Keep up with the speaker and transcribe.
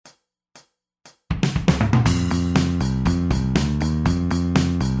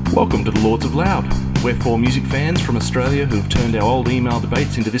Welcome to the Lords of Loud. We're four music fans from Australia who've turned our old email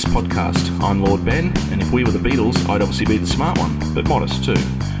debates into this podcast. I'm Lord Ben, and if we were the Beatles, I'd obviously be the smart one, but modest too.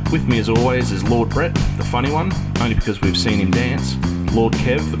 With me as always is Lord Brett, the funny one, only because we've seen him dance, Lord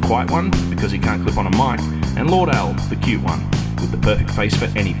Kev, the quiet one, because he can't clip on a mic, and Lord Al, the cute one, with the perfect face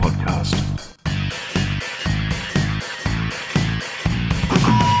for any podcast.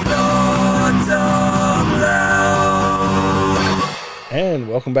 Lords of Loud. And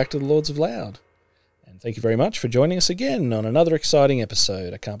welcome back to the Lords of Loud. And thank you very much for joining us again on another exciting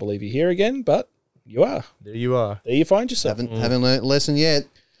episode. I can't believe you're here again, but you are. There you are. There you find yourself. Haven't learnt a lesson yet.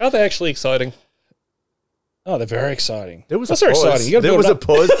 Are they actually exciting? Oh, they're very exciting. There was That's a very pause. exciting. You gotta There build was it a up.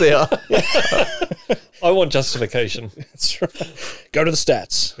 pause there. I want justification. That's right. Go to the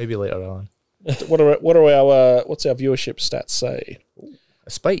stats. Maybe later on. What's our viewership stats say? A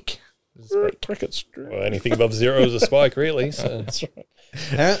spike. There's a spike. Crickets. Well, anything above zero is a spike, really. So. That's right.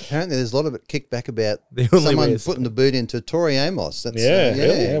 Apparently, there's a lot of it kicked back about The only way someone is- putting the boot into Tori Amos. That's,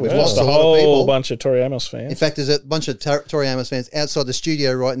 Yeah, we've lost a lot of whole people. bunch of Tori Amos fans. In fact, there's a bunch of Tori Amos fans outside the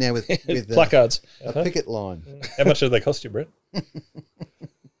studio right now with Placards. a picket line. How much did they cost you, Brett?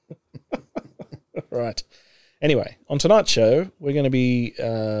 Right. Anyway, on tonight's show, we're going to be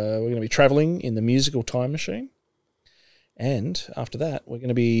traveling in the musical time machine, and after that, we're going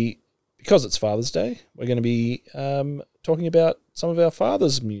to be, because it's Father's Day, we're going to be talking about some of our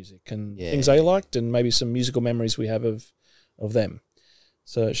father's music and things they liked, and maybe some musical memories we have of them.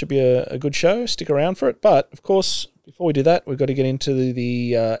 So it should be a good show. Stick around for it. But of course, before we do that, we've got to get into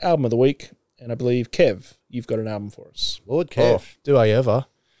the album of the week, and I believe Kev, you've got an album for us. Lord Kev. Oh, do I ever?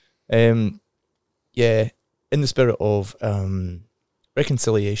 Yeah, in the spirit of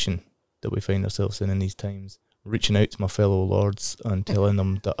reconciliation that we find ourselves in these times, reaching out to my fellow lords and telling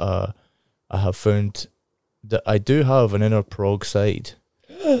them that I have found that I do have an inner prog side,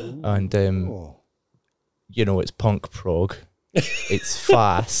 and you know, it's punk prog. It's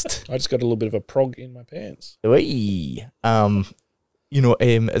fast. I just got a little bit of a prog in my pants. Whee! You know,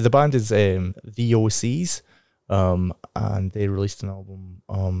 the band is the OCs, and they released an album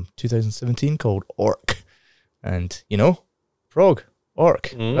 2017 called Orc, and you know, prog,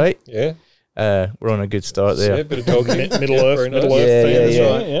 Orc, right? Yeah. We're on a good start Yeah, there. bit of talking. Middle Earth Very nice. fan as yeah.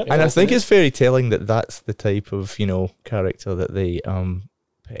 well. Yeah. And I think it's very telling that that's the type of, you know, character that they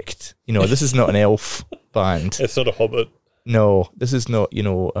picked. You know, this is not an elf band. It's not a hobbit. No, this is not, you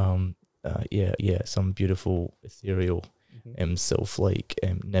know, some beautiful ethereal sylph-like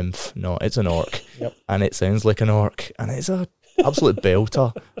nymph. No, it's an orc. Yep. And it sounds like an orc, and it's a absolute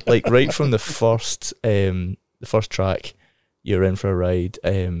belter. Like right from the first track, you're in for a ride.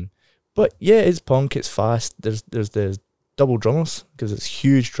 But yeah, it's punk, it's fast. There's double drummers because it's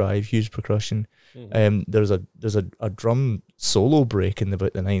huge drive, huge percussion. There's a drum solo break in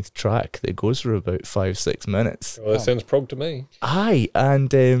about the 9th track that goes for about 5-6 minutes. Well, that sounds prog to me. Aye,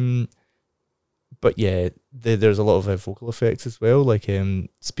 and but yeah, there's a lot of vocal effects as well, like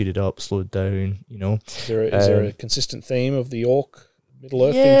speeded up, slowed down. You know, Is there a consistent theme of the orc Middle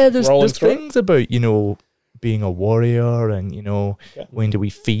Earth yeah, thing there's rolling through it? things about, you know, being a warrior and, you know, Okay. when do we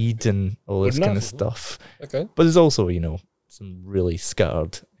feed and all this Good kind of enough. stuff. Okay. But there's also, you know, some really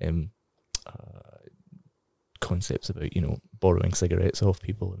scattered concepts about, you know, borrowing cigarettes off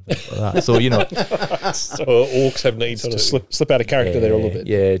people and things like that. So, you know, Orcs have needs Sort to of slip out of character there a little bit.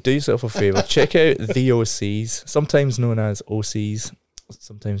 Yeah, do yourself a favour. Check out the OCs, sometimes known as OCs,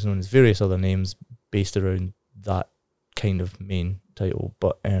 sometimes known as various other names based around that kind of main title.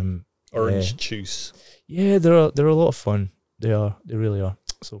 But Orange juice. yeah, they're a lot of fun. They really are.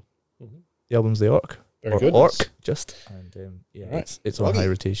 So the album's The Orc. Very or good. Orc, just. And yeah, Right. it's on high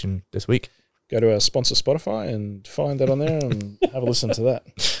rotation this week. Go to our sponsor Spotify and find that on there and have a listen to that.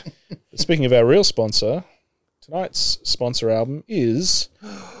 Speaking of our real sponsor, tonight's sponsor album is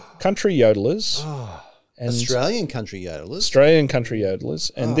Country Yodelers. And Australian country yodelers. Australian Country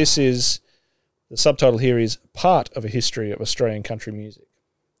Yodelers. And this is, the subtitle here is Part of a History of Australian Country Music.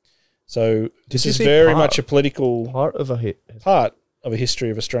 So this you is say very part? much a political Part of a hit. part of a history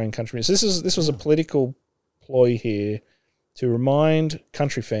of Australian country music. This was a political ploy here to remind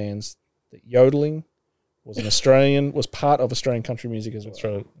country fans that yodeling was part of Australian country music as well. That's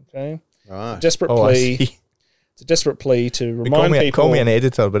right. Okay, Right. desperate Oh, I plea. see. It's a desperate plea to Call remind people. me an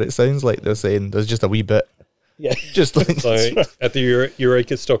editor, but it sounds like they're saying there's just a wee bit. Yeah, Just like So at the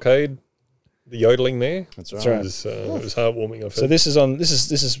Eureka Stockade, the yodeling there. That's That's right. right. It was heartwarming. I So felt.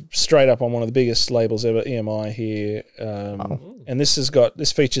 this is straight up on one of the biggest labels ever, EMI here, and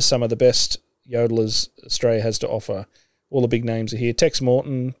this features some of the best yodelers Australia has to offer. All the big names are here: Tex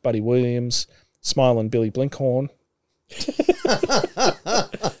Morton, Buddy Williams, Smile and Billy Blinkhorn.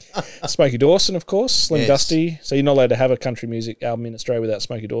 Smokey Dawson, of course, Slim Yes. Dusty. So you're not allowed to have a country music album in Australia without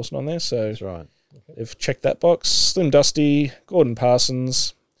Smokey Dawson on there. So That's right. they've checked that box. Slim Dusty, Gordon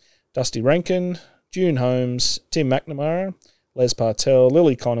Parsons, Dusty Rankin, June Holmes, Tim McNamara, Les Partel,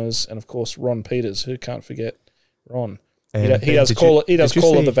 Lily Connors, and of course Ron Peters. Who can't forget Ron? He does did Call. you- He does did you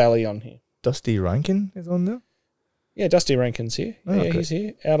Call of say the Valley on here. Dusty Rankin is on there. Yeah, Dusty Rankin's here. Oh, Yeah, okay. he's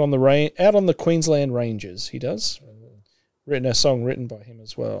here. Out on the Queensland Ranges. He does. Written a song written by him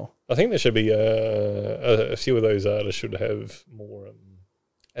as well. I think there should be a few of those artists should have more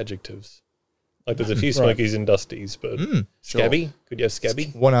adjectives. Like there's a few Right. Smokies and Dusties, but Scabby, could you have Scabby?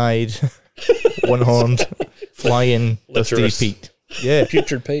 One-eyed, one-horned, flying Dusty Lecherous. Pete. Yeah.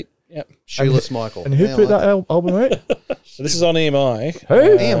 Putrid Pete. Yep. Shoeless Michael. And who Yeah, put I like that album out? So this is on EMI. Who?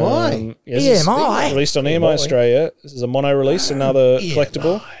 EMI? Yes, this is EMI? released on EMI Australia. This is a mono release, another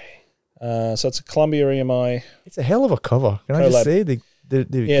collectible. So it's a Columbia EMI. It's a hell of a cover. Can I Collab. just say?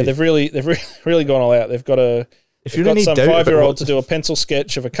 They've really gone all out. They've got if they've you're got any some doubt about 5-year-old what- to do a pencil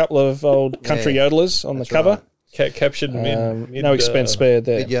sketch of a couple of old country yodelers on the cover. Captured mid, No expense spared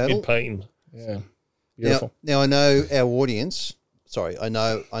there. Mid-yodel. mid pain. Yeah, beautiful. Now I know our audience. Sorry, I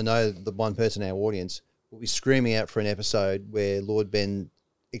know the one person in our audience will be screaming out for an episode where Lord Ben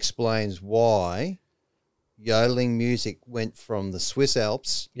explains why yodeling music went from the Swiss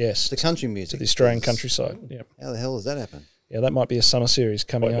Alps Yes, to country music to the Australian countryside. Yeah, How the hell does that happen? yeah, that might be a summer series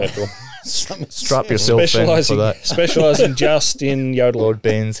coming up. Strap yourself in for Specialising, that. specialising just in yodeling. Lord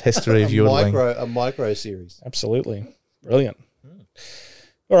Ben's History of Yodeling. a micro series. Absolutely, brilliant.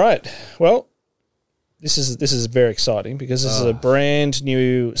 All right, well, this is very exciting because this is a brand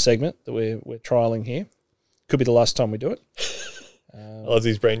new segment that we're trialing here. Could be the last time we do it.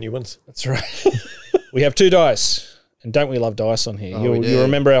 Aussie's brand new ones. That's right. We have 2 dice, and don't we love dice on here? Oh, we you do.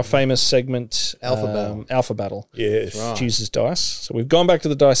 remember our famous segment, Alpha Battle. Alpha Battle. Yes. Right. Chooses dice. So we've gone back to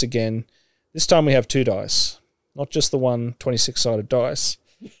the dice again. This time we have 2 dice, not just the one 26-sided dice.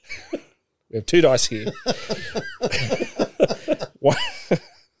 We have 2 dice here. One-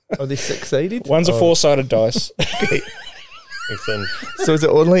 Are they 6-sided? One's a 4-sided dice. Excellent. So is it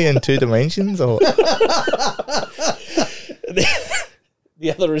only in 2 dimensions? Or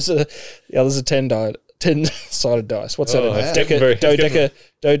The other's a 10-sided dice. What's that? Oh, in? that's Deca, very- dodeca,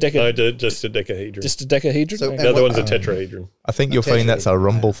 No, just a decahedron. just a decahedron. So- Okay. the other one's a tetrahedron. I think you'll find that's a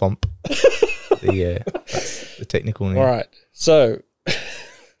rumble thump. That's the technical name. All right. So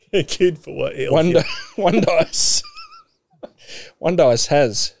Kid for what? one dice. One dice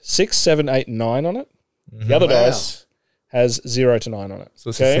has 6, 7, 8, and 9 on it. The other Wow. dice has 0 to 9 on it. So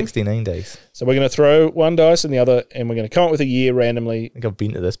it's a 69 dice. So we're going to throw one dice and the other, and we're going to come up with a year randomly. I think I've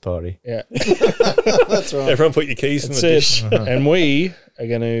been to this party. Yeah, That's right. Everyone put your keys in that's the dish. it. And we are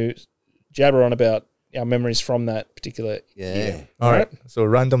going to jabber on about our memories from that particular Yeah. year. All right. So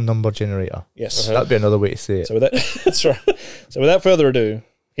random number generator. Yes. That'd be another way to say it. So with that, that's right. So without further ado,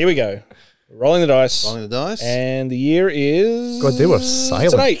 here we go. We're rolling the dice, Rolling the dice. and the year is. God, they were It's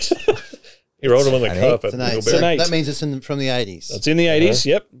silent. an 8. He rolled them on the An carpet. It's an 8. It's an 8. That means it's from the 80s. It's in the 80s.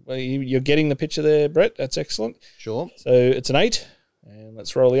 Yep. Well, you're getting the picture there, Brett. That's excellent. Sure. So it's an 8. And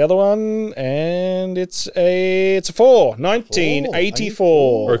let's roll the other one. And it's a 4.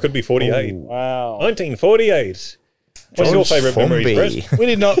 1984. Or it could be 48. Wow. 1948. What's your favourite memories, Brett?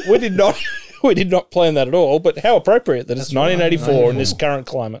 We did not plan that at all, but how appropriate that it's 1984 in this current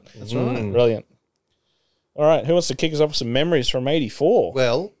climate. That's right. Brilliant. All right, who wants to kick us off with some memories from 84?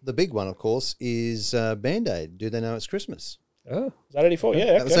 Well, the big one, of course, is Band-Aid. Do they know it's Christmas? Oh, is that 84? Yeah,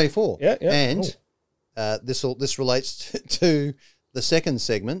 That was okay. 84. Yeah, yeah. And this relates to the second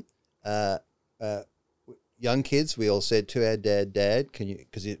segment. Young kids, we all said to our dad, can you?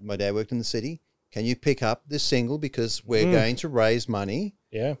 Because my dad worked in the city. Can you pick up this single because we're going to raise money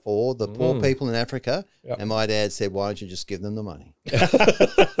Yeah. for the poor people in Africa? Yep. And my dad said, "Why don't you just give them the money?"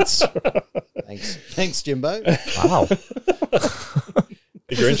 Thanks, Jimbo. Wow.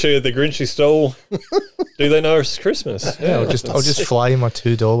 The Grinch who stole. Do they know it's Christmas? Yeah, I'll just fly my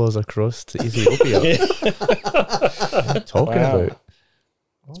 $2 across to Ethiopia. What are you talking Wow. about?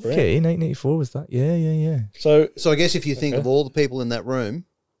 Okay, 1984 was that? Yeah. So, So I guess if you think of all the people in that room,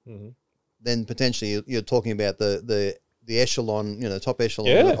 then potentially you're talking about the echelon, top echelon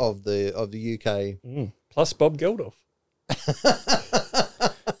Yeah. of the UK. Plus Bob Geldof.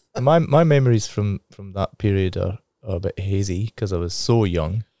 And my memories from that period are a bit hazy because I was so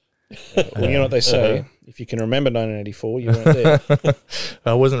young. well, you know what they say. If you can remember 1984, you weren't there.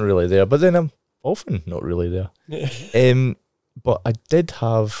 I wasn't really there, but then I'm often not really there. But I did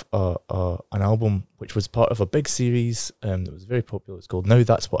have an album which was part of a big series that was very popular. It's called Now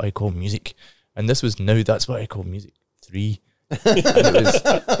That's What I Call Music. And this was Now That's What I Call Music 3.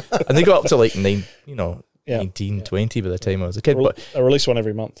 and they got up to like 19, Yeah. 20 by the time I was a kid. But I release one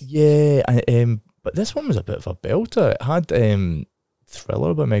every month. yeah, but this one was a bit of a belter. It had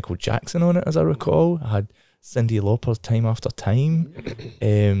Thriller by Michael Jackson on it, as I recall. It had Cyndi Lauper's Time After Time,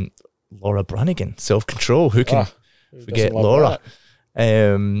 Laura Branigan, Self Control. Who can Who forget doesn't love Laura? that?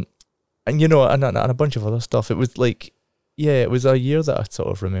 And and a bunch of other stuff. It was like, it was a year that I sort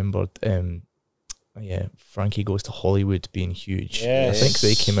of remembered. Frankie Goes to Hollywood being huge. Yes. I think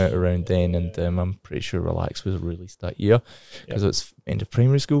they came out around then, and I'm pretty sure Relax was released that year because it was end of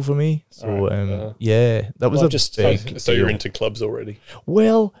primary school for me. So that was Well, a just- big So you're deal. into clubs already.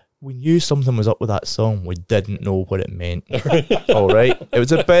 Well, we knew something was up with that song. We didn't know what it meant. All right, it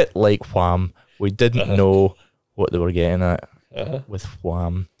was a bit like Wham. We didn't know what they were getting at with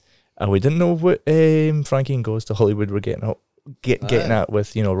Wham, and we didn't know what Frankie and Goes to Hollywood were getting at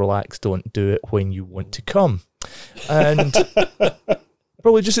with Relax, don't do it when you want to come, and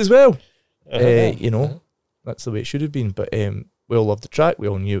probably just as well. That's the way it should have been. But we all loved the track. We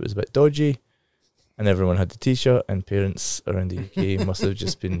all knew it was a bit dodgy. And everyone had the T-shirt, and parents around the UK must have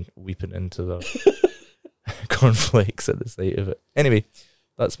just been weeping into their cornflakes at the sight of it. Anyway,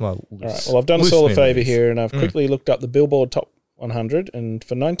 that's my loose. All right. Well, I've done us all a loose favour memories. here, and I've quickly looked up the Billboard Top 100, and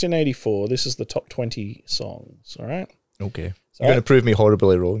for 1984, this is the top 20 songs. All right. Okay, So you're going to prove me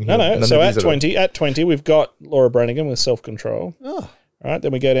horribly wrong. No, here. no. None So of at these are- 20, we've got Laura Branigan with Self Control. Oh, All right.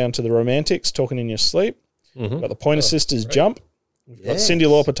 Then we go down to the Romantics, Talking in Your Sleep. Mm-hmm. We've got the Pointer Sisters, Jump. We've got Yes. Cyndi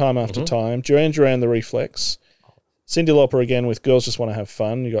Lauper, Time After Time. Duran Duran, The Reflex. Cyndi Lauper again with Girls Just Want to Have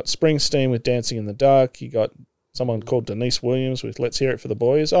Fun. You got Springsteen with Dancing in the Dark. You got someone called Denise Williams with Let's Hear It for the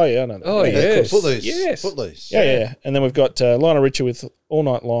Boys. Oh, yeah, I know that. Oh, yeah. yes. Footloose. Yes. Footloose. Yeah. And then we've got Lionel Richie with All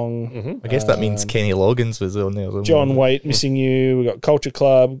Night Long. I guess that means Kenny Loggins was on there. John Waite, Missing You. We've got Culture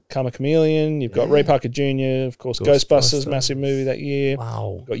Club, Karma Chameleon. You've got Ray Parker Jr., of course, Ghostbusters, Ghostbusters. massive movie that year.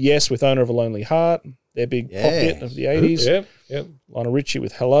 Wow. We've got Yes with Owner of a Lonely Heart, their big pop hit of the 80s. Yeah. Lionel Richie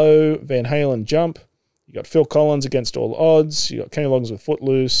with Hello, Van Halen, Jump. You got Phil Collins, Against All Odds. You got Kenny Loggins with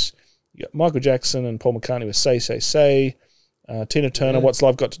Footloose. You got Michael Jackson and Paul McCartney with Say, Say, Say. Tina Turner, What's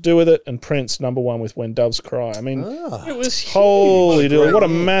Love Got to Do with It? And Prince, #1 with When Doves Cry. I mean, It was huge. holy dude, what a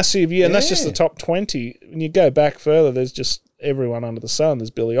massive year. And that's just Yeah. the top 20. When you go back further, there's just everyone under the sun.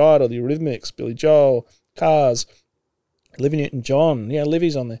 There's Billy Idol, the Eurythmics, Billy Joel, Cars, Olivia Newton-John. Yeah,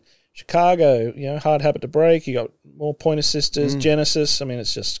 Livy's on there. Chicago, Hard Habit to Break. You got more Pointer Sisters, Genesis. I mean,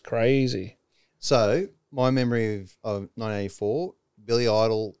 it's just crazy. So my memory of 1984, Billy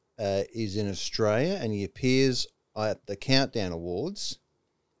Idol is in Australia, and he appears at the Countdown Awards,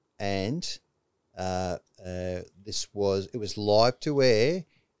 and it was live to air.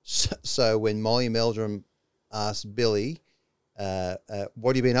 So when Molly Meldrum asked Billy, "What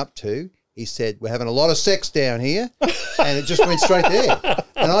have you been up to?" he said, "We're having a lot of sex down here," and it just went straight there.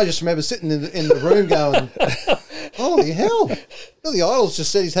 And I just remember sitting in the room going, "Holy hell! Billy Idol's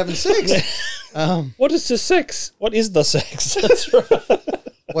just said he's having sex." What is the sex? What is the sex? That's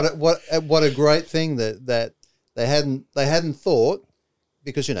right. What a great thing that they hadn't thought,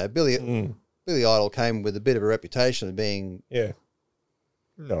 because Billy Idol came with a bit of a reputation of being Yeah.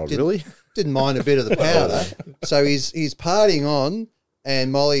 No, really? didn't mind a bit of the powder, so he's partying on,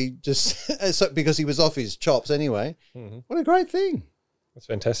 and Molly just because he was off his chops anyway. What a great thing! That's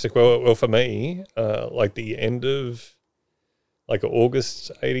fantastic. Well, for me, like the end of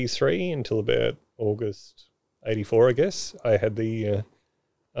August '83 until about August '84, I guess, I had the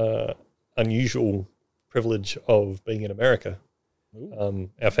unusual privilege of being in America.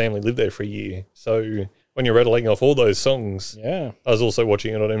 Our family lived there for a year, so when you're rattling off all those songs, Yeah. I was also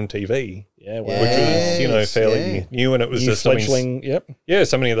watching it on MTV, Yeah. Wow. which was Yes, fairly yeah. new, and it was New just fledgling. Yep.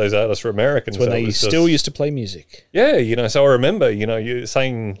 so many of those artists were Americans. When so it they was still just- used to play music. Yeah, so I remember, you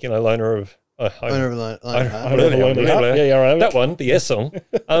saying, Loner of... Owner of a Lonely Heart. Owner of a Lonely Heart. Yeah, yeah, right. That one, the Yes song.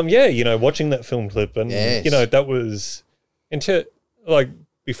 Watching that film clip, and, Yes. that was... Until,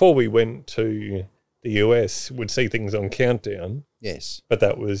 before we went to the US, would see things on Countdown, Yes. but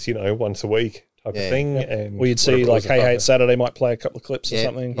that was, once a week type Yeah. of thing. And Well, you'd see whatever it like was Hey above Hey it. It's Saturday might play a couple of clips or Yeah.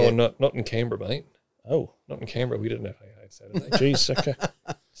 something. Oh, not in Canberra, mate. Oh, Not in Canberra. We didn't have Hey Hey It's Saturday. geez. Okay.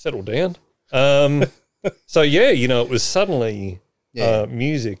 Settle down. So, it was suddenly Yeah.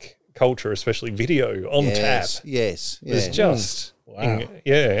 music, culture, especially video on tap. Yes. It was Yeah. just Wow.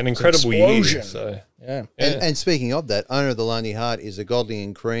 an incredible year. explosion. So Yeah. And speaking of that, Owner of the Lonely Heart is a Godly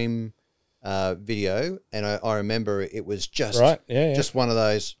and Cream video, and I remember it was just Right. Yeah. Yeah. just one of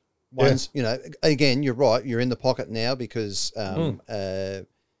those ones. Again, you're right. You're in the pocket now because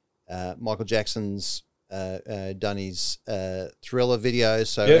Michael Jackson's done his Thriller video,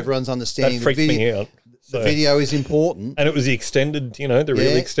 so Yeah. everyone's that understanding freaked the me video. out. the video is important. and it was the extended, the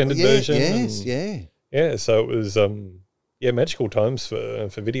really extended version. Yes, and, yeah. So it was, magical times for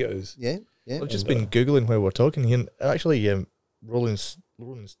videos. yeah. I've just been Googling while we're talking here, and actually Rolling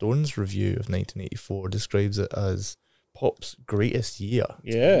Stone's review of 1984 describes it as pop's greatest year.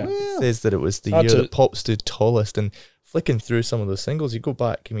 Yeah. Well, Says that it was the Hard year to- that pop stood tallest, and flicking through some of those singles, you go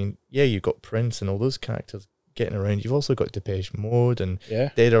back, I mean, yeah, you've got Prince and all those characters getting around. You've also got Depeche Mode and Yeah.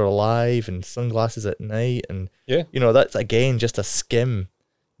 Dead or Alive and Sunglasses at Night, and Yeah. that's again just a skim.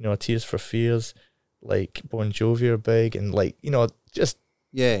 Tears for Fears, like Bon Jovi are big, and just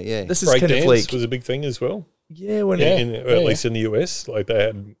yeah. this is Break kind of dance like was a big thing as well. when Yeah. At least in the US, like they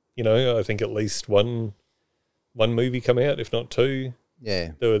had, I think at least one movie come out, if not two.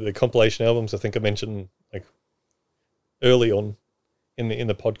 Yeah. The compilation albums. I think I mentioned like early on in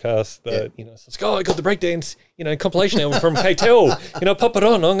the podcast that it's like, I got the breakdance compilation album from KTEL. Pop it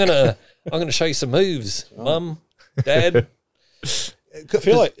on. I'm gonna show you some moves, Mum, Dad. I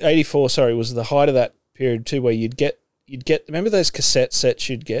feel like 84, was the height of that period too, where you'd get. Remember those cassette sets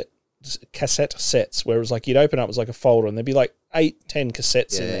you'd get? Cassette sets, where it was like you'd open up, it was like a folder, and there'd be like 8-10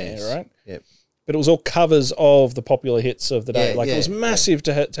 cassettes in there, right? Yep. But it was all covers of the popular hits of the day. Yeah, It was massive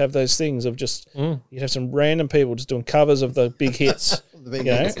to have those things of just you'd have some random people just doing covers of the big hits.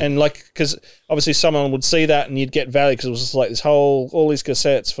 And because obviously someone would see that and you'd get value because it was just like all these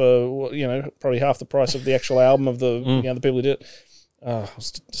cassettes for probably half the price of the actual album of the the people who did it. Oh, it was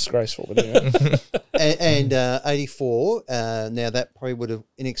disgraceful, but anyway. and 84. Now that probably would have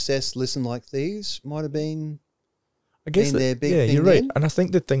in excess. Listen Like These might have been. I guess been their big thing you're right. then? And I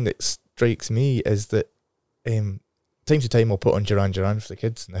think the thing that strikes me is that time to time I'll put on Duran Duran for the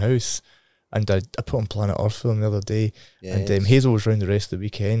kids in the house, and I put on Planet Earth for them the other day, and Hazel was round the rest of the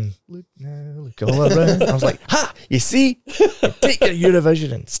weekend. Look now, look all around. I was like, "Ha! You see? Take your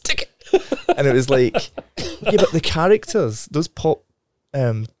Eurovision and stick it." And it was like, yeah, but the characters, those pop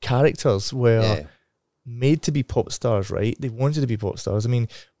characters were made to be pop stars, right? They wanted to be pop stars. I mean,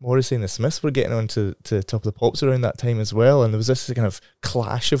 Morrissey and the Smiths were getting on to Top of the Pops around that time as well, and there was this kind of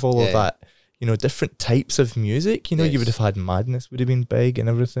clash of all of that, different types of music. You would have had Madness would have been big and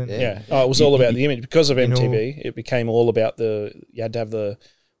everything. Yeah. Oh, it was all about the image. Because of MTV, it became all about you had to have the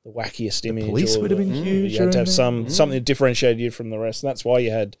wackiest image. Police would have been huge. You had to have something that differentiated you from the rest. And that's why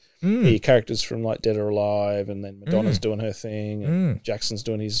you had your characters from like Dead or Alive, and then Madonna's doing her thing, and Jackson's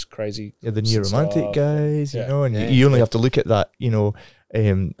doing his crazy the New Romantic stuff. guys, and you only have to look at that,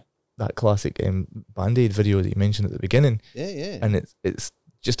 that classic Band-Aid video that you mentioned at the beginning. Yeah. And it's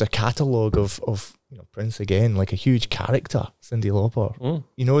just a catalogue of Prince again, like a huge character, Cyndi Lauper.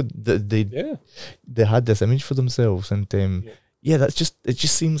 They had this image for themselves, and it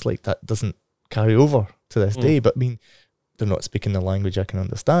just seems like that doesn't carry over to this day. But I mean, they're not speaking the language I can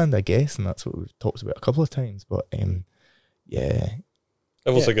understand, I guess, and that's what we've talked about a couple of times. But I've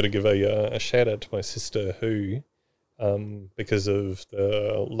also got to give a shout out to my sister who, because of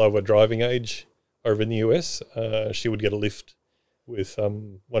the lower driving age over in the US, she would get a lift with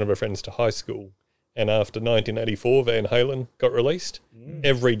one of her friends to high school. And after 1984, Van Halen got released.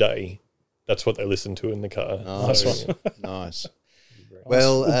 Every day, that's what they listened to in the car. Nice. Nice.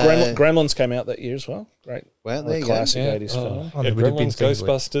 Well, Gremlins came out that year as well. Great. Well, there you classic go. 80s film. there would have been Gremlins, things like-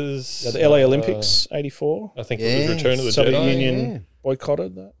 Ghostbusters. The LA Olympics, 84. I think it was Return of the Soviet Jedi. Union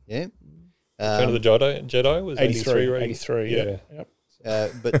boycotted that. Yeah. Return of the Jedi was 83. 83. Right? 83, yeah. Yep.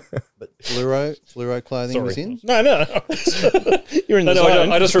 But fluoro clothing was in. No. You're in the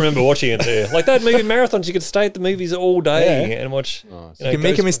zone. I just remember watching it there. Like they had movie marathons. You could stay at the movies all day and watch. Nice. You can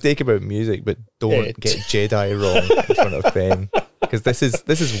make a mistake about music, but don't get Jedi wrong in front of Ben, because this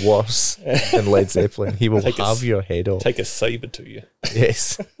is worse than Led Zeppelin. He will have your head off. Take a saber to you.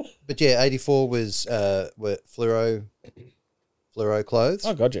 Yes. But yeah, 84 was were fluoro clothes.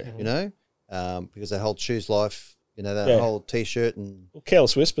 Oh, God, yeah. Because they hold Shoes Life. That whole T-shirt and Well,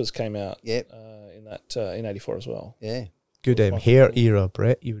 Careless Whispers came out Yep. in 84 as well. yeah. Good hair era,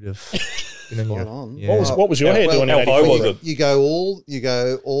 Brett. You would have been in Spot your. on. Yeah. What was your hair doing in how high 84? was it? You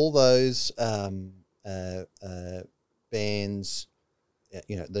go all those bands.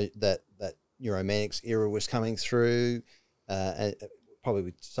 That Neuromantics era was coming through, and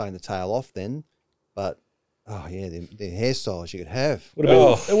probably starting to tail off then, but. Oh yeah, the hairstyles you could have. It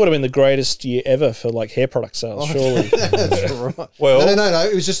would have been the greatest year ever for like hair product sales, surely. That's right. Well, no.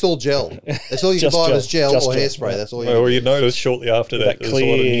 It was just all gel. That's all you could Just buy gel. was gel Just or gel, hairspray. yeah. That's all you. Well, you noticed shortly after that, That there was a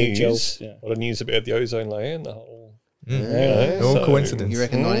lot of clear news. gels, yeah. A lot of news about the ozone layer and the whole. No So- coincidence. You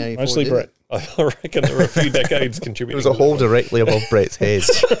reckon 1984? Mostly did Brett. I reckon there were a few decades There contributing. was a hole directly above Brett's head.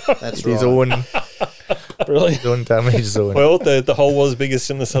 it? That's His right. Really? own damage zone. Well, the hole was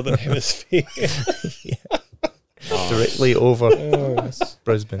biggest in the southern hemisphere. directly over Oh,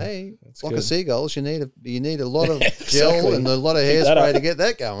 Brisbane. Hey, flock good. of seagulls. You need a lot of Exactly. gel and a lot of Keep that hairspray up. to get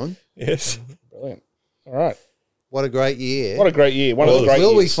that going. Yes. brilliant. All right. What a great year! What a great year. One of the great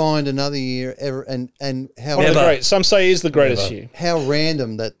Will we years. find another year ever? And how One of the Never. great. Some say is the greatest Never. year. how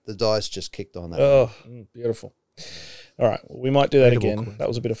random that the dice just kicked on that. Oh, Beautiful. All right. Well, we might do that Incredible again. coincidence. That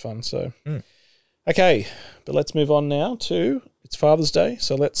was a bit of fun. So, Mm. okay. But let's move on now to it's Father's Day.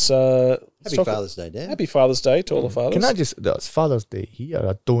 So let's Happy talk- Father's Day, Dad. Happy Father's Day to all the fathers. Can I just? That's Father's Day here.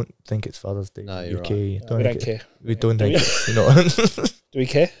 I don't think it's Father's Day. No, in you're UK. right. No, we don't think care. We don't Do think we? it's, you know. Do we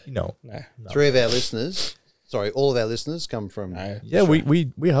care? No. No. Three of our listeners, all of our listeners come from. No. Yeah,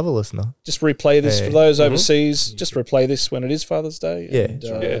 we have a listener. Just replay this for Hey. those overseas. Just replay this when it is Father's Day. Yeah, and,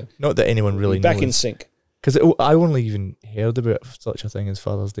 yeah. Not that anyone really back in knows. sync. Because I only even heard about such a thing as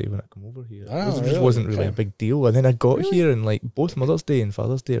Father's Day when I come over here. Oh, it just really? wasn't really Okay. a big deal. And then I got here and like both Mother's Day and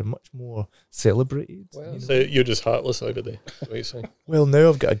Father's Day are much more celebrated. you know? so you're just heartless over there. That's what you're saying. Well, now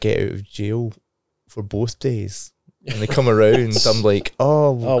I've got to get out of jail for both days. And they come around, I'm like,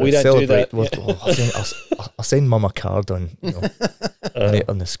 oh, we don't do celebrate. that. Well, Yeah. I'll send Mum a card on, you know,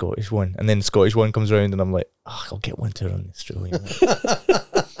 on the Scottish one. And then the Scottish one comes around and I'm like, I'll get one to on the Australian one.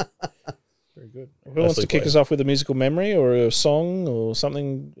 Very good. Who wants to kick us off with a musical memory or a song or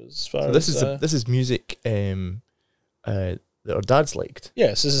something as far So this as... is this is music that our dads liked.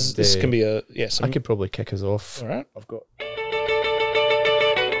 yes, this can be a... Yes. I could probably kick us off. All right. I've got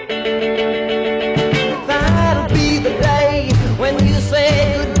That'll be the day when you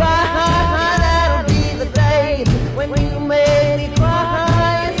say goodbye. That'll be the day when you make me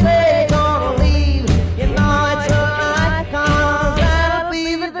cry. You say gonna leave. You know it's a night comes. That'll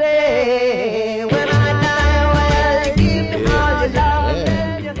be the day when I die. Well, you give me all your love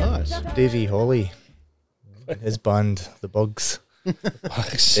and your Nice. Davey Holly, and his band, The Bugs.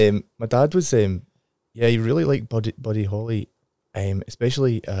 My dad was, he really liked Buddy Holly,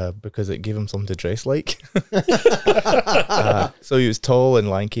 especially because it gave him something to dress like. So he was tall and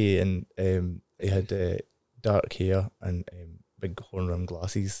lanky, and he had dark hair and big horn-rimmed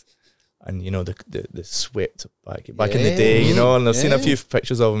glasses. And you know the swept back in the day, you know. And I've seen a few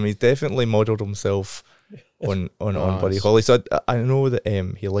pictures of him. He's definitely modelled himself on Buddy Nice. Holly. So I know that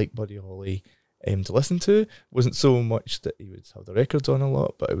he liked Buddy Holly to listen to. It wasn't so much that he would have the records on a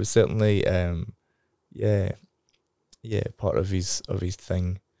lot, but it was certainly part of his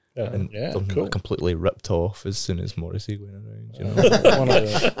thing. And Yeah, something cool. that completely ripped off as soon as Morrissey went around. You know. One of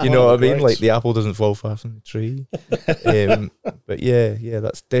the- You one know of what I the mean? greats. Like the apple doesn't fall far from the tree. But yeah,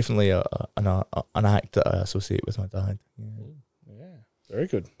 that's definitely an act that I associate with my dad. Yeah. Yeah, very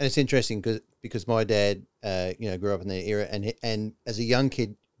good. And it's interesting because my dad, grew up in that era, and as a young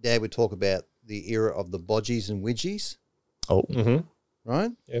kid, Dad would talk about the era of the bodgies and widgies, Oh, Mm-hmm.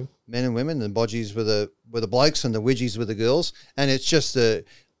 right? Yeah. Men and women, and the bodgies were the blokes, and the widgies were the girls, and it's just a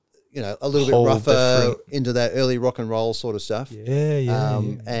little bit Whole rougher different- into that early rock and roll sort of stuff. yeah.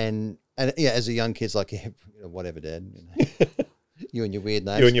 And as a young kid, it's like, whatever, Dad. You and your weird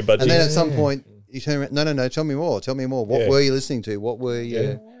names. You and your budgies. And then at some point, you turn around. No. Tell me more. What Yeah. were you listening to? What were you?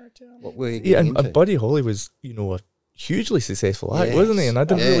 Yeah. What were you? Yeah, Getting and into? Buddy Holly was, a hugely successful act, Yes. wasn't he? And I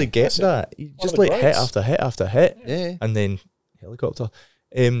didn't Yeah. really get That's it. that. He just of the like hit greats. after hit after hit, Yeah. and then helicopter.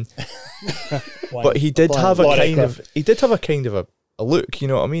 Like, But he did Flying have a light kind aircraft. of a look. You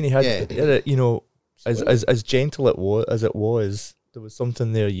know what I mean? He had, as gentle as it was, there was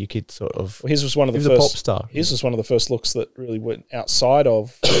something there you could sort of. well, his was one of He the was a pop first. star. His was one of the first looks that really went outside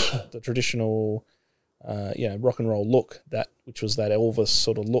of the traditional, rock and roll look. Which was that Elvis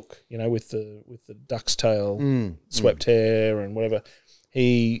sort of look, with the duck's tail, swept hair, and whatever.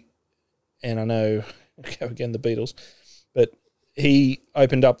 And I know, go again, the Beatles, but he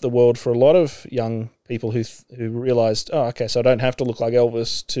opened up the world for a lot of young people who realized, oh, okay, so I don't have to look like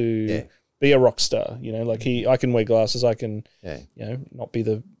Elvis to be a rock star. I can wear glasses, I can, not be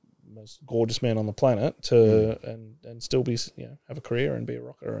the most gorgeous man on the planet and still be, have a career and be a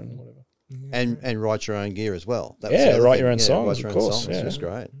rocker and whatever. And write your own gear as well. That Yeah, the other write thing. your own songs, write your of own course, songs. yeah. It's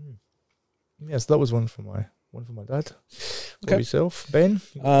great. Yes, that was one for my dad. Okay. For yourself, Ben.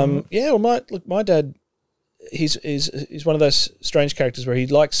 Well, my dad, he's one of those strange characters where he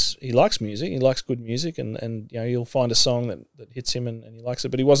likes music, he likes good music, and you'll find a song that hits him and he likes it,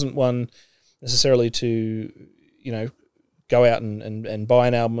 but he wasn't one necessarily to go out and buy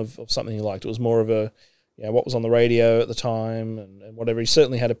an album of something he liked. It was more of a what was on the radio at the time and whatever. He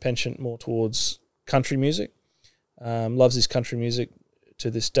certainly had a penchant more towards country music. Loves his country music to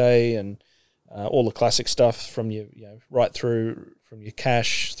this day, and all the classic stuff from right through from your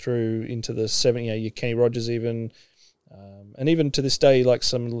Cash through into the 70s, your Kenny Rogers even, and even to this day, he likes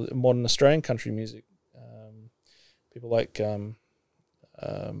some modern Australian country music. people like Kev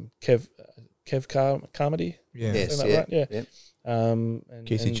Carmody. Yeah. Yes, that yeah, right? Yeah. yeah. And,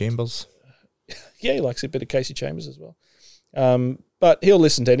 Casey and- Chambers. Yeah, he likes a bit of Casey Chambers as well. But he'll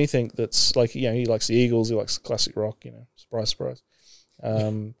listen to anything that's like, you know, he likes the Eagles, he likes classic rock, you know, surprise, surprise.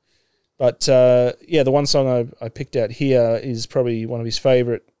 But the one song I picked out here is probably one of his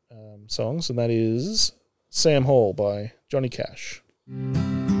favourite songs, and that is Sam Hall by Johnny Cash.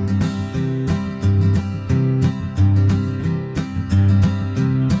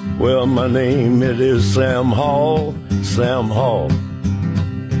 Well, my name, it is Sam Hall, Sam Hall.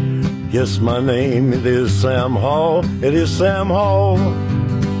 Yes, my name, it is Sam Hall, it is Sam Hall.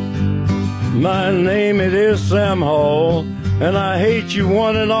 My name, it is Sam Hall, and I hate you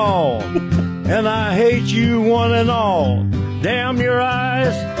one and all. And I hate you one and all. Damn your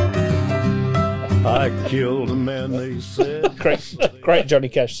eyes. I killed a man, they said. Great Johnny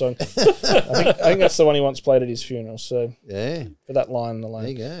Cash song. I think that's the one he once played at his funeral. So Yeah, for that line alone.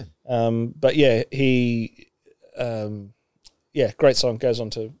 there you go. But yeah, great song. Goes on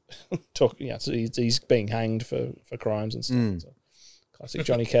to talk. Yeah, so he's being hanged for crimes and stuff. It's a classic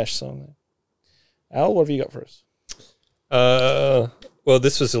Johnny Cash song. There. Al, what have you got for us? Well,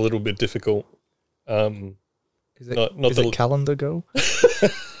 this was a little bit difficult. Is it, Not is the- it Calendar Girl?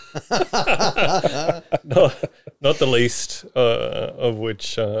 not the least of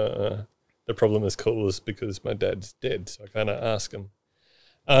which the problem is caused because my dad's dead, so I kind of ask him.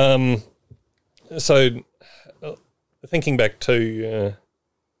 So thinking back to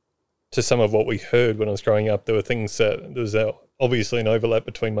some of what we heard when I was growing up, there were things that there was obviously an overlap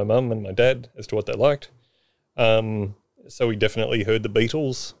between my mum and my dad as to what they liked. So we definitely heard the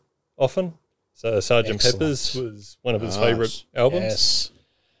Beatles often. So Sgt. Excellent. Peppers was one of his Nice. favourite albums. Yes.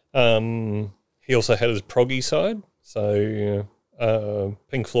 He also had his proggy side, so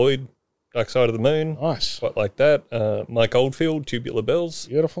Pink Floyd, Dark Side of the Moon, Nice. quite like that. Mike Oldfield, Tubular Bells,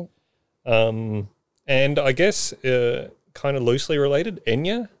 Beautiful. and I guess kind of loosely related,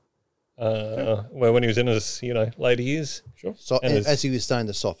 Enya. Well, when he was in his later years, Sure. So And it's- as he was starting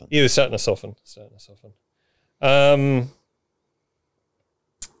to soften. he was starting to soften.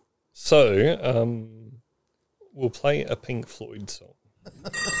 So we'll play a Pink Floyd song. I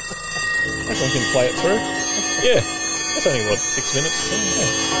think we can play it through. Yeah, that's only 6 minutes.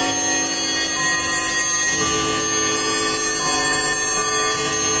 Yeah.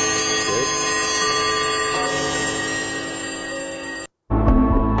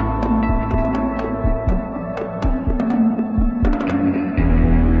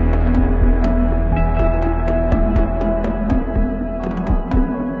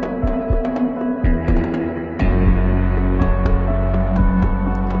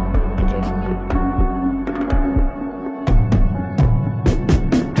 Okay, from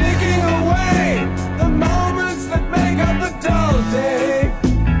Taking away the moments that make up the dull day.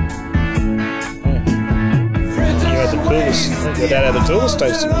 You had the coolest. Your dad had the coolest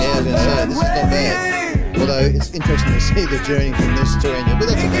tasting. Yeah, I was going to say, this is not bad. Although it's interesting to see the journey from this to Enya, but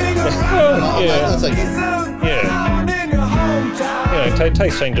that's okay. Yeah. That's okay. Yeah,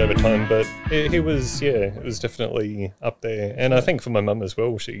 taste changed over time, but it was definitely up there. And I think for my mum as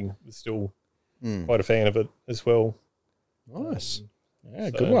well, she was still quite a fan of it as well. Nice. Yeah,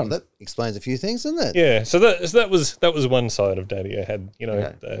 good one. That explains a few things, doesn't it? Yeah, so that was one side of Daddy. I had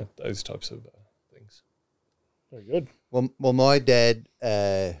those types of things. Very good. Well, my dad's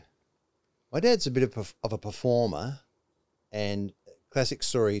a bit of a performer, and classic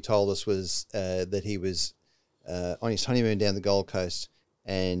story he told us was that he was on his honeymoon down the Gold Coast,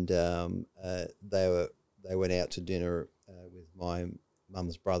 and they went out to dinner with my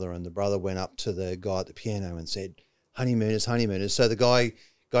mum's brother, and the brother went up to the guy at the piano and said, "Honeymooners, honeymooners." So the guy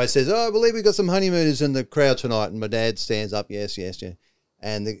says, "Oh, I believe we got some honeymooners in the crowd tonight," and my dad stands up, yes,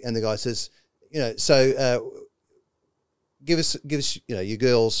 and the guy says, give us, your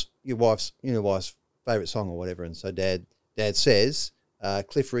girls, your wife's favorite song or whatever. And so dad says,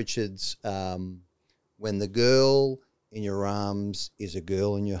 Cliff Richard's, "When the girl in your arms is a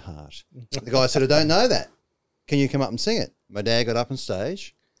girl in your heart." The guy said, "I don't know that. Can you come up and sing it?" My dad got up on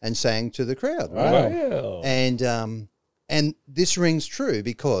stage and sang to the crowd. Wow. Wow. And this rings true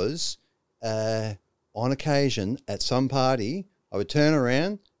because on occasion at some party, I would turn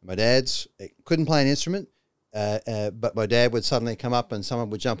around. My dad's couldn't play an instrument, but my dad would suddenly come up and someone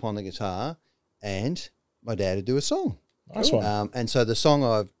would jump on the guitar, and my dad would do a song. Nice one. And so the song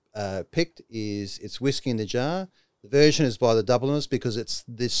I've picked is "It's Whiskey in the Jar." The version is by the Dubliners because it's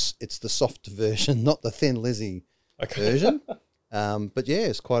the soft version, not the Thin Lizzy version. But yeah,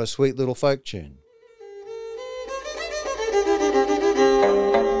 it's quite a sweet little folk tune.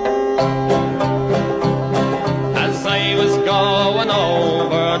 As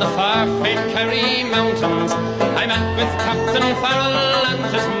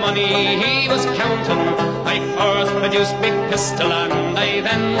First produced me pistol and I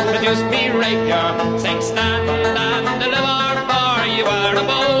then produced me rapier, saying stand and deliver, for you are a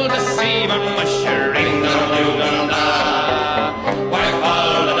bold deceiver, mushering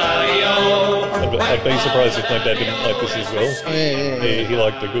I'd be surprised if my dad didn't like this as well. Yeah. He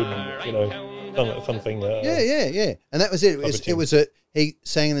liked a good, fun thing. Yeah. And that was it. It was he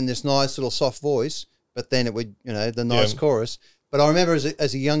sang in this nice little soft voice, but then it would, the nice chorus. But I remember as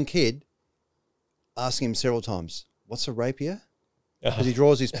a young kid asking him several times, "What's a rapier?" Because he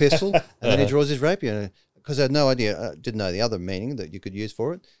draws his pistol and then he draws his rapier. Because I had no idea, didn't know the other meaning that you could use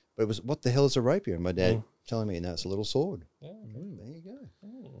for it. But it was, what the hell is a rapier? And my dad telling me, no, it's a little sword. There you go.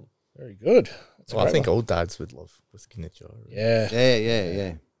 Very good. That's Well, I think all dads would love Whiskey in the Jar. Yeah.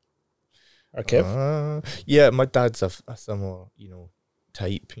 Yeah. Okay. Yeah, my dad's a similar,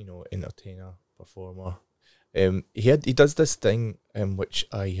 type, entertainer, performer. He does this thing, which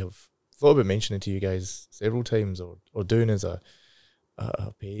I have thought about mentioning to you guys several times, or doing as a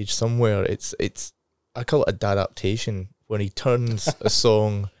page somewhere. It's I call it a dadaptation, when he turns a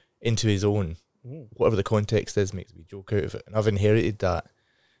song into his own, whatever the context is, makes a wee joke out of it, and I've inherited that.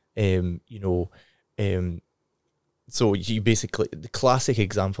 So you basically, the classic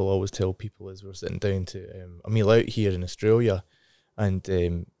example I always tell people is we're sitting down to a meal out here in Australia, and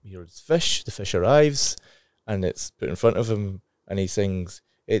here's fish. The fish arrives, and it's put in front of him, and he sings,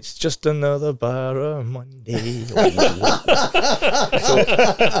 "It's just another Barra Monday." So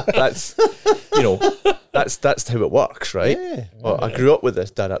that's how it works, right? Yeah. Well, I grew up with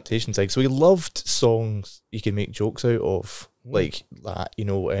this adaptation thing, so we loved songs you can make jokes out of, like that.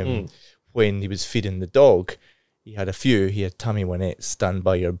 When he was feeding the dog, he had a few. He had Tammy Wynette's "Stand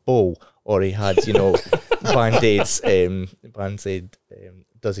by Your Bowl," or he had Band-Aid's Band-Aid.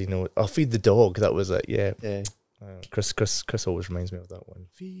 Does he know? I'll feed the dog. That was it. Yeah. Yeah. Chris always reminds me of that one.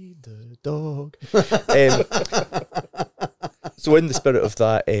 Feed the dog. So in the spirit of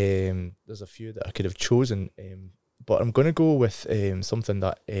that, there's a few that I could have chosen, but I'm going to go with something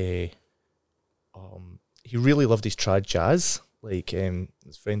that he really loved his trad jazz. Like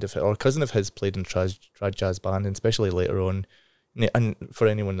his friend of his, or cousin of his, played in trad jazz band, and especially later on. And for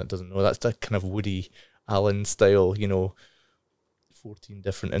anyone that doesn't know, that's that kind of Woody Allen style, 14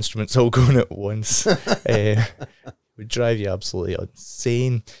 different instruments all going at once. Would drive you absolutely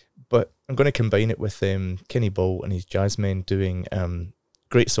insane. But I'm going to combine it with Kenny Ball and his Jazzmen doing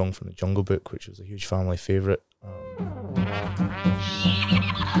great song from the Jungle Book, which was a huge family favourite.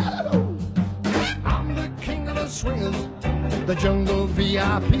 I'm the king of the swingers, the jungle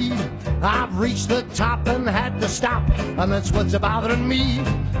VIP. I've reached the top and had to stop, and that's what's bothering me.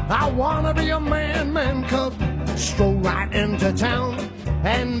 I wanna be a man cub, stroll right into town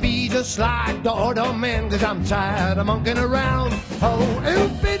and be just like the other men, 'cause I'm tired of monkeying around. Oh,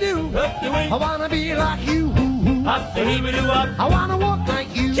 oop-de-doo, I wanna be like you. I wanna walk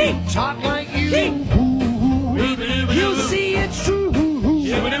like you, talk like you. You see it's true.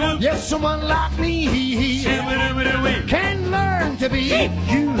 Yes, someone like me can learn to be you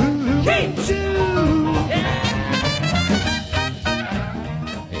too.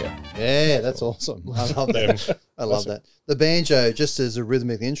 Yeah, that's awesome. I love that. I love that. The banjo, just as a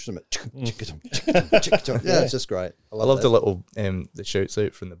rhythmic instrument. Yeah, it's just great. I love the little the shouts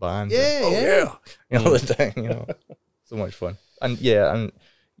out from the band. Yeah. The thing. So much fun. And I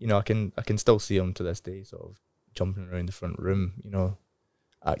can still see him to this day, sort of jumping around the front room,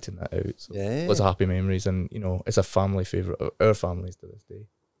 acting that out. So lots of happy memories, and it's a family favourite of our families to this day.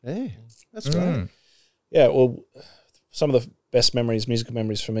 Yeah, that's great. Yeah, well, some of the best musical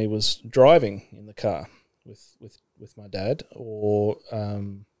memories for me, was driving in the car with my dad, or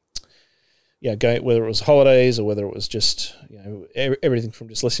going, whether it was holidays or whether it was just everything from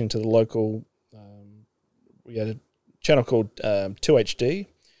just listening to the local. We had a channel called 2HD,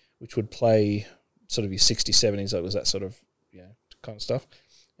 which would play sort of your 60s, 70s. It was that sort of kind of stuff.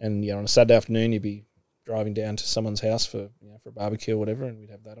 And on a Saturday afternoon, you'd be driving down to someone's house for a barbecue or whatever, and we'd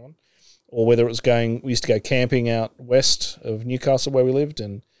have that on. Or whether it was we used to go camping out west of Newcastle where we lived,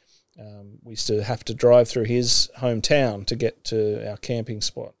 and we used to have to drive through his hometown to get to our camping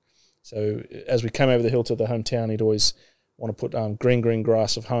spot. So as we came over the hill to the hometown, he'd always want to put Green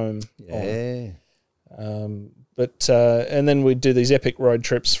Grass of Home on. And then we'd do these epic road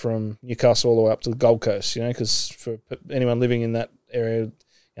trips from Newcastle all the way up to the Gold Coast, because for anyone living in that area,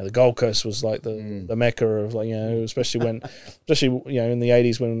 the Gold Coast was like the mecca of especially in the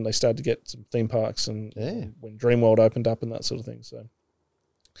 80s when they started to get some theme parks and when Dreamworld opened up and that sort of thing. So,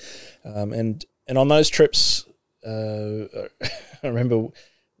 and on those trips, I remember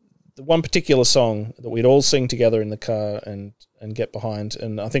the one particular song that we'd all sing together in the car and get behind.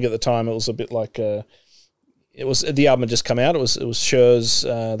 And I think at the time it was a bit like it was the album had just come out. It was Cher's,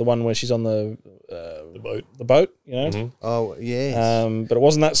 the one where she's on the boat. The boat, you know. Mm-hmm. Oh yes. But it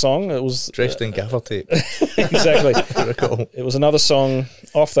wasn't that song. It was Dressed in gaffer tape. exactly. Cool. It was another song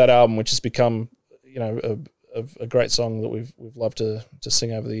off that album, which has become, you know, a great song that we've loved to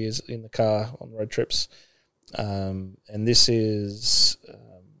sing over the years in the car on road trips. And this is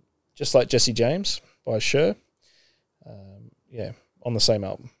Just Like Jesse James by Cher. On the same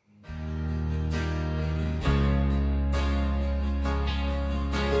album.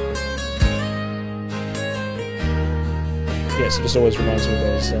 Yes, it just always reminds me of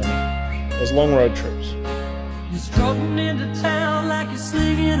those long road trips. You're strutting into town like you're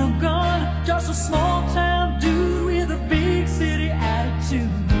slinging a gun, just a small town dude with a big city attitude.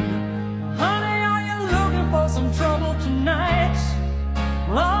 Honey, are you looking for some trouble tonight?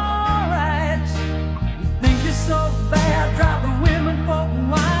 Well, alright. You think you're so bad, drop the women for a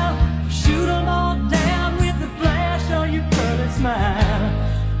while, shoot them all down with the flash on your pretty smile.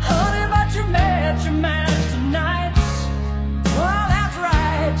 Honey, but you're mad tonight. Well, that's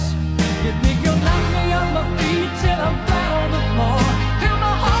right. You think you'll knock me on my feet till I'm flat on the floor, till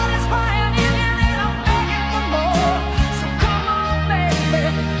my heart is crying in here and I'm begging for more. So come on, baby,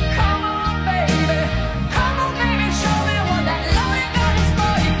 come on, baby, come on, baby, show me what that loaded gun is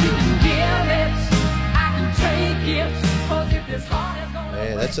for. If you can give it, I can take it. 'Cause if this heart is gonna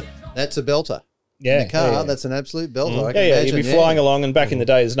Yeah, that's a belter. Yeah, In the car, yeah. that's an absolute belter. I can Yeah, imagine, you'd be flying along, and back in the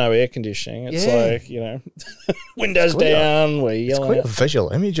day, there's no air conditioning. It's Yeah. like, you know, windows quite a- down, we're It's yelling. quite a out. visual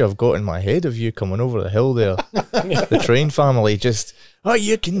image I've got in my head of you coming over the hill there. The train family just, oh,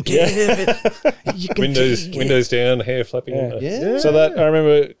 you can give it. You can Windows take it." windows down, hair flapping. Yeah. Yeah. So that I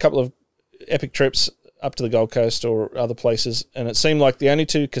remember a couple of epic trips up to the Gold Coast or other places, and it seemed like the only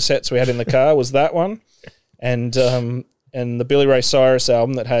two cassettes we had in the car was that one, and the Billy Ray Cyrus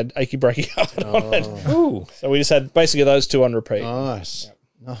album that had Achy Breaky Heart on it. Ooh. So we just had basically those two on repeat. Nice.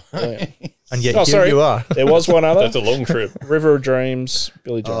 Yeah. And yet Oh, here sorry. you are. There was one other. That's a long trip. River of Dreams,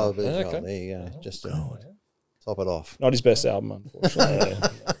 Billy Joel. Oh, Billy Joel, Okay. there you go. Just to top it off. Not his best album, unfortunately.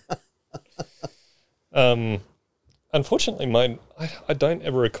 Unfortunately, I don't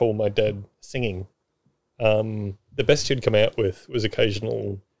ever recall my dad singing. The best he'd come out with was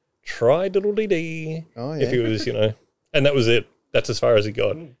occasional try diddle dee dee. Oh, If he yeah. was, and that was it. That's as far as he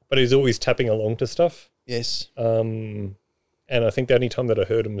got. But he was always tapping along to stuff. Yes. And I think the only time that I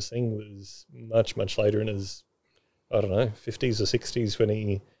heard him sing was much, much later in his, I don't know, 50s or 60s when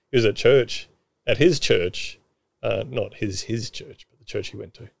he was at church, at his church, not his church, but the church he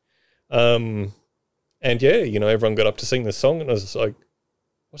went to. And yeah, everyone got up to sing this song and I was just like,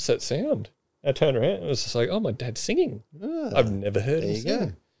 what's that sound? I turned around and I was just like, oh, my dad's singing. Ah, I've never heard there him you sing.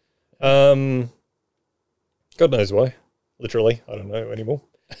 go. God knows why. Literally, I don't know anymore.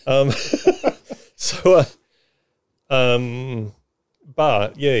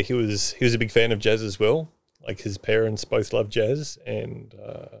 But yeah, he was a big fan of jazz as well. Like his parents both loved jazz, and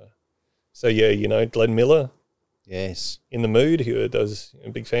so yeah, Glenn Miller, Yes. In the Mood, he was a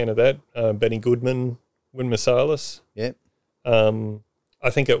big fan of that. Benny Goodman, Wynn Marsalis. Yep. I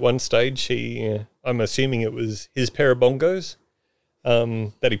think at one stage I'm assuming it was his pair of bongos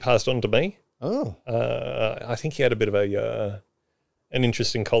that he passed on to me. Oh. I think he had a bit of an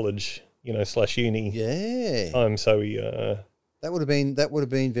interest in college, / uni. Yeah. So he. That would have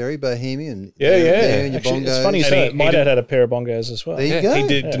been very bohemian. Yeah, yeah. There in your Actually, it's bongos. funny you And say he- that. My he dad did- had a pair of bongos as well. There you go. He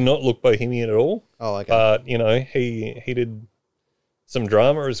did not look bohemian at all. Oh, okay. But he did some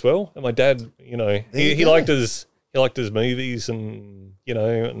drama as well. And my dad, you he go. liked his movies and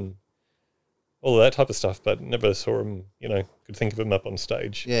and all of that type of stuff. But never saw him. Could think of him up on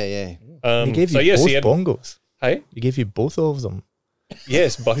stage. Yeah, yeah. He gave you so yes, both he had. bongos. Hey, He gave you both of them.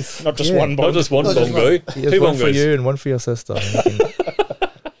 yes, both. Not just Yeah. one bongo. Not just one Not just bongo. He has Two one for bongos. you and one for your sister. And you can-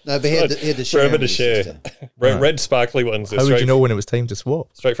 No, but he had to share. Forever them to with his share. sister. Red sparkly ones. They're How would you straight- know when it was time to swap?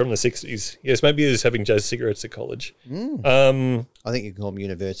 Straight from the 60s. Yes, maybe he was having jazz cigarettes at college. I think you can call them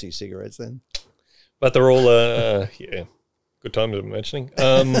university cigarettes then. But they're all, yeah, good times I'm imagining.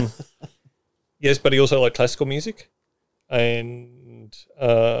 Yes, but he also liked classical music. And,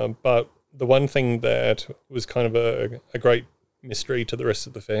 but the one thing that was kind of a great mystery to the rest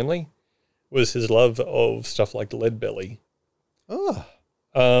of the family was his love of stuff like Leadbelly. Oh.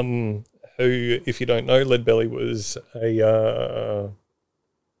 Who, if you don't know, Leadbelly was a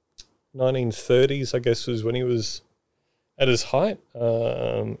 1930s, I guess, was when he was at his height.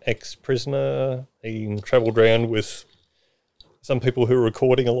 Ex-prisoner. He travelled around with some people who were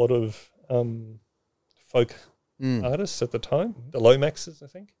recording a lot of folk artists at the time, the Lomaxes, I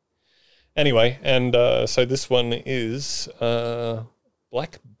think. Anyway, and so this one is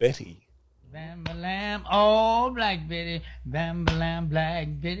Black Betty. Bam-ba-lam, oh, Black Betty, bam-ba-lam, Black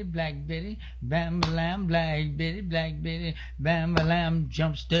Betty, Black Betty, bam-ba-lam, Black Betty, Black Betty, bam-ba-lam,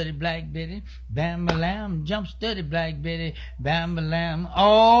 jump steady, Black Betty, bam-ba-lam, jump steady, Black Betty, bam-ba-lam,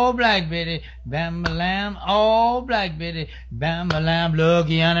 oh, Black Betty, bam-ba-lam, oh, Black Betty, bam-ba-lam,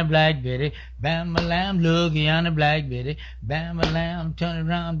 looky on the Black Betty, bam-ba-lam, looky on the Black Betty, bam-ba-lam, turn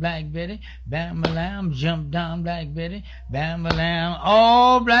around, Black Betty, bam-ba-lam, jump down, Black Betty, bam-ba-lam,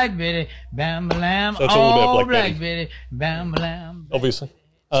 oh, Black Betty, bam-ba-lam, So it's all about oh, Black Black Betty, bam-ba-lam. Obviously.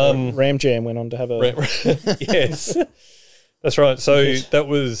 Ram Jam went on to have a Yes. That's right. So that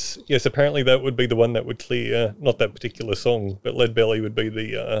was, yes, apparently that would be the one that would clear, not that particular song, but Lead Belly would be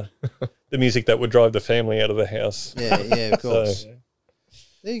the music that would drive the family out of the house. Yeah, of course. So,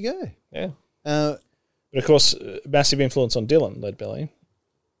 There you go. yeah. But of course, massive influence on Dylan, Lead Belly,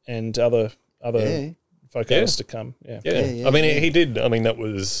 and other Yeah. folk Yeah. artists to come. Yeah. Yeah. I mean, he did. I mean, that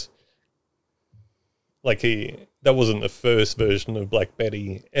was like that wasn't the first version of Black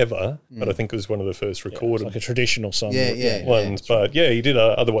Betty ever, but I think it was one of the first It's recorded like a traditional song. ones. But yeah, he did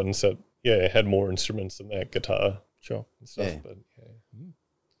other ones that had more instruments than that, guitar, Sure. and stuff. Yeah. But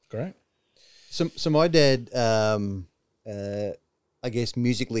Great. So my dad, I guess,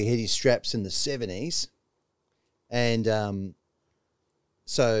 musically hit his straps in the 70s. And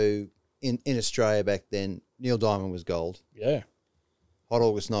so in Australia back then, Neil Diamond was gold. Yeah. Hot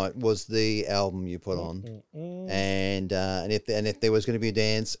August Night was the album you put on. And if there was going to be a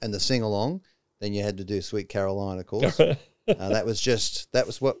dance and the sing-along, then you had to do Sweet Caroline, of course. That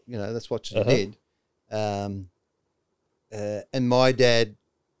was what you did. And my dad,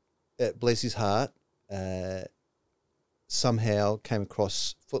 bless his heart, somehow came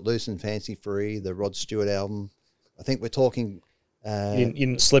across Footloose and Fancy Free, the Rod Stewart album. I think we're talking. You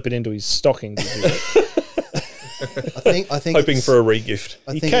didn't slip it into his stocking, did you? I think hoping it's- for a regift.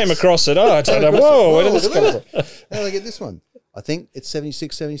 I He think came it's- across it. Oh, I don't know. Whoa, where did this look come at from? that. How did I get this one? I think it's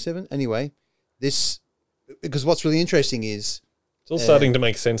 76, 77. Anyway, because what's really interesting is It's all starting to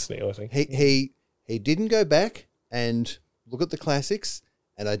make sense now, I think. he didn't go back and look at the classics,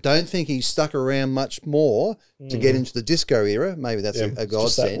 and I don't think he stuck around much more to get into the disco era. Maybe that's a Just that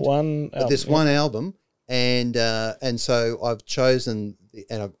godsend. one But this one album, and so I've chosen,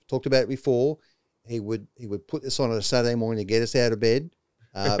 and I've talked about it before. He would put this on a Saturday morning to get us out of bed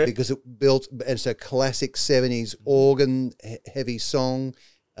because it's a classic 70s organ heavy song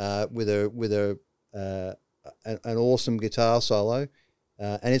with an awesome guitar solo,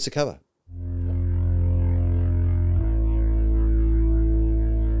 and it's a cover.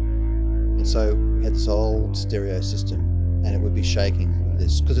 And so we had this old stereo system, and it would be shaking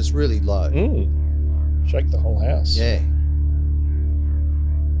this because it's really low. Shake the whole house. Yeah.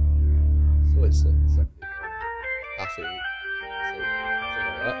 So it's like half eight, something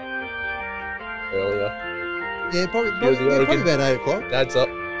like that. Earlier. Yeah, probably the organ. about 8 o'clock. Dad's up.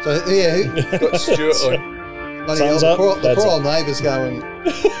 So yeah, Got Stuart on. bloody Sun's hell, up, the dad's poor up. old neighbour's going,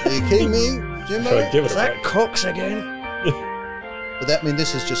 "Are you kidding me, Jimbo?" Try to give it a That crack. Cox again. But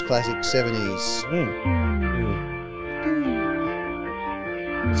this is just classic 70s.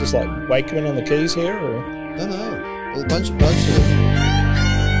 Is this like Wakeman on the keys here, or Don't know. There's a bunch of blokes who.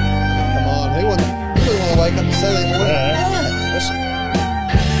 Come on, who wouldn't want to wake up on Saturday morning? Dad?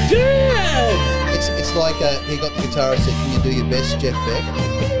 It's like he got the guitarist said, "Can you do your best, Jeff Beck?"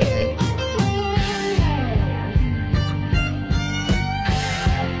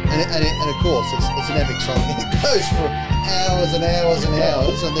 And of course, it's an epic song. It goes for hours and hours and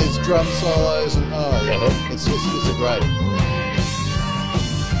hours, and there's drum solos and it's a great.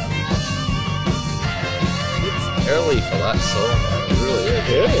 It's early for that song, man. It really is.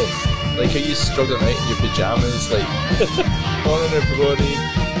 Yeah. Like, are you struggling out in your pajamas, like, morning everybody?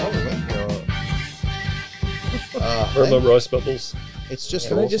 From the rice bubbles. It's just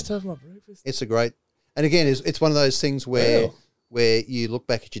Can I awesome. just have my breakfast? It's a great, and again, it's one of those things where you look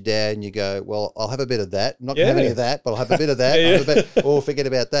back at your dad and you go, "Well, I'll have a bit of that. I'm not gonna have any of that, but I'll have a bit of that. I'll have a bit, or forget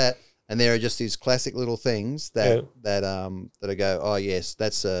about that." And there are just these classic little things that I go, "Oh yes,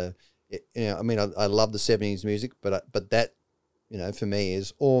 that's I mean, I love the 70s music, but that, for me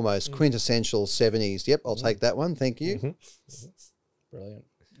is almost quintessential 70s. Yep, I'll take that one. Thank you." Brilliant.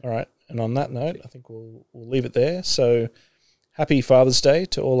 All right. And on that note, I think we'll leave it there. So happy Father's Day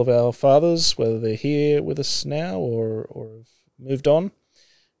to all of our fathers, whether they're here with us now or have moved on.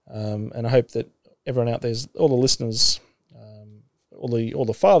 And I hope that everyone out there, all the listeners, all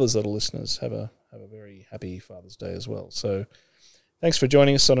the fathers that are listeners, have a very happy Father's Day as well. So thanks for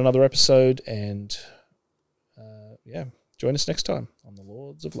joining us on another episode, and join us next time on the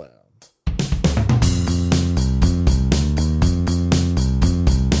Lords of Loud.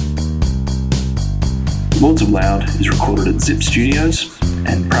 Lords of Loud is recorded at Zip Studios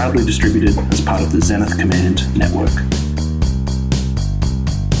and proudly distributed as part of the Zenith Command network.